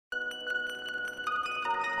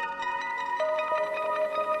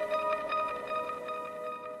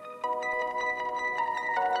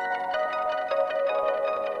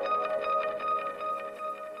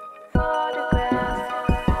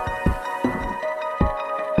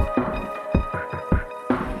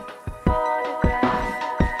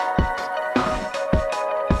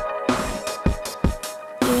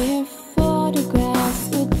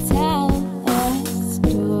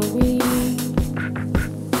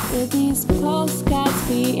with these postcards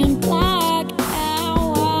being black and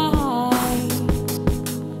white,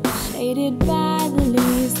 shaded by the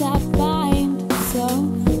leaves that bind so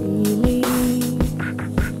freely,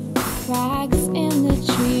 cracks in the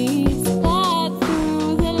trees let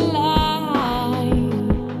through the light.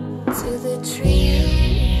 To the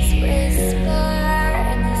trees whisper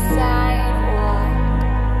in the sidewalk,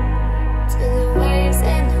 to the waves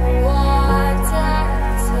in the water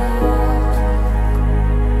talk.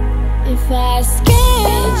 If I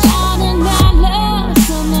sketch all the dollars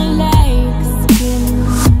on the lake skin,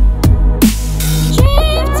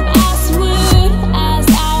 drift past wood as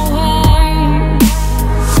I wait.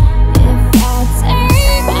 If I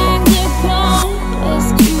take back the compass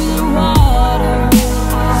to the water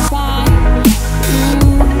I find,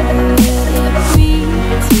 would it be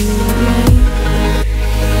too late?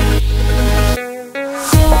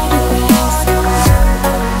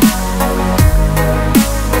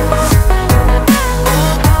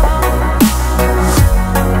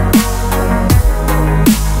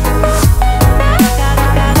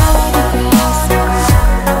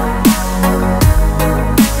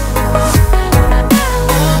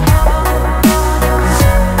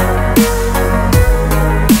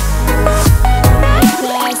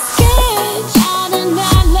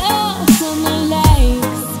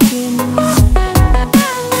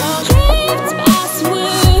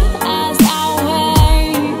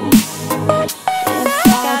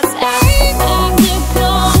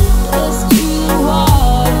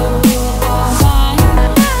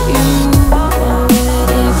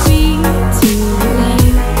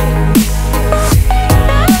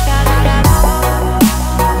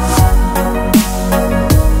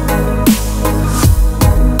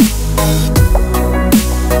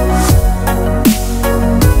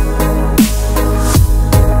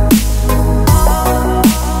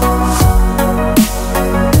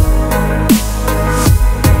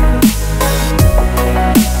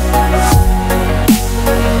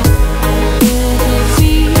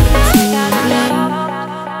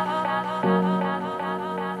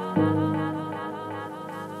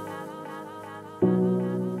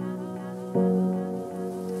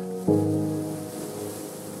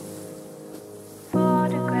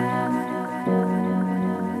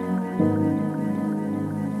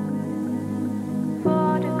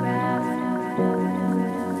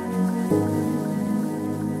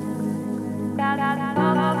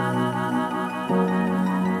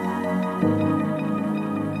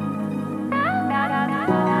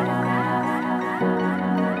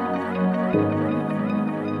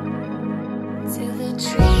 To the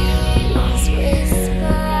tree.